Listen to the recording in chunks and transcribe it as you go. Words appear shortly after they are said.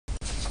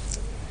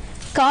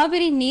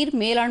காவிரி நீர்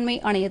மேலாண்மை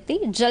ஆணையத்தை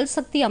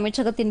ஜல்சக்தி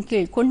அமைச்சகத்தின்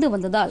கீழ் கொண்டு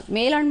வந்ததால்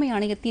மேலாண்மை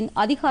ஆணையத்தின்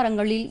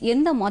அதிகாரங்களில்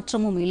எந்த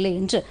மாற்றமும் இல்லை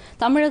என்று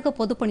தமிழக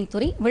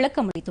பொதுப்பணித்துறை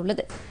விளக்கம்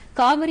அளித்துள்ளது.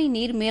 காவிரி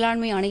நீர்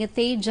மேலாண்மை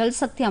ஆணையத்தை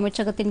ஜல்சக்தி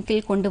அமைச்சகத்தின்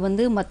கீழ் கொண்டு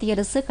வந்து மத்திய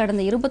அரசு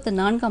கடந்த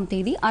 24ஆம்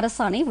தேதி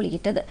அரசாணை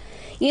வெளியிட்டது.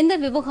 இந்த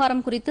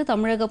விவகாரம் குறித்து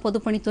தமிழக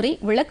பொதுப்பணித்துறை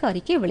விளக்க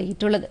அறிக்கை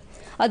வெளியிட்டுள்ளது.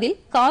 அதில்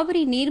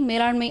காவிரி நீர்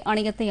மேலாண்மை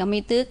ஆணையத்தை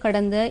அமைத்து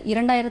கடந்த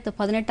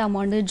 2018ஆம்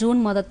ஆண்டு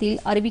ஜூன் மாதத்தில்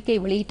அறிவிக்கை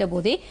வெளியிட்ட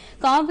போதே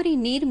காவிரி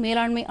நீர்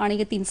மேலாண்மை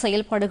ஆணையத்தின்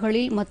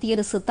செயல்பாடுகளில் மத்திய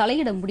அரசு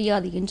தலையிட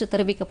முடியாது என்று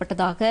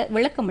தெரிவிக்கப்பட்டதாக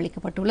விளக்கம்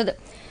அளிக்கப்பட்டுள்ளது.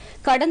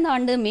 கடந்த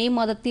ஆண்டு மே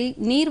மாதத்தில்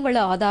நீர்வள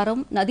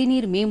ஆதாரம்,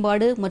 நதிநீர்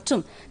மேம்பாடு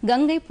மற்றும்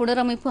கங்கை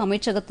புனரமைப்பு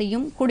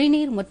அமைச்சகத்தையும்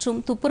குடிநீர் மற்றும்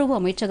துப்புரவு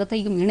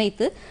அமைச்சகத்தையும்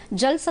இணைத்து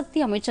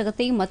ஜல்சக்தி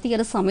அமைச்சகத்தை மத்திய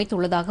அரசு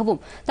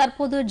அமைத்துள்ளதாகவும்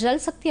தற்போது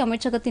ஜல்சக்தி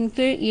அமைச்சகத்தின்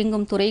கீழ்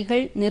இயங்கும்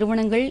துறைகள்,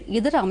 நிறுவனங்கள்,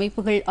 இதர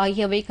அமைப்புகள்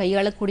ஆகியவை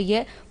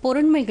கையாளக்கூடிய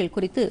பொருண்மைகள்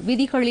குறித்து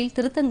விதிகளில்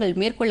திருத்தங்கள்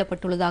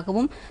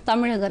மேற்கொள்ளப்பட்டுள்ளதாகவும்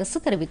தமிழக அரசு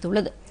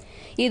தெரிவித்துள்ளது.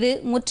 இது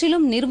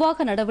முற்றிலும்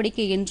நிர்வாக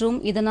நடவடிக்கை என்றும்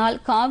இதனால்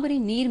காவிரி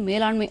நீர்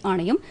மேலாண்மை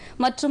ஆணையம்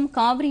மற்றும்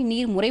காவிரி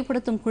நீர்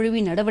முறைப்படுத்தும்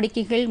குழுவின்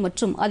நடவடிக்கைகள்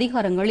மற்றும்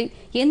அதிகாரங்களில்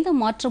எந்த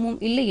மாற்றமும்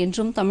இல்லை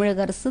என்றும்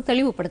தமிழக அரசு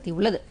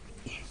தெளிவுபடுத்தியுள்ளது.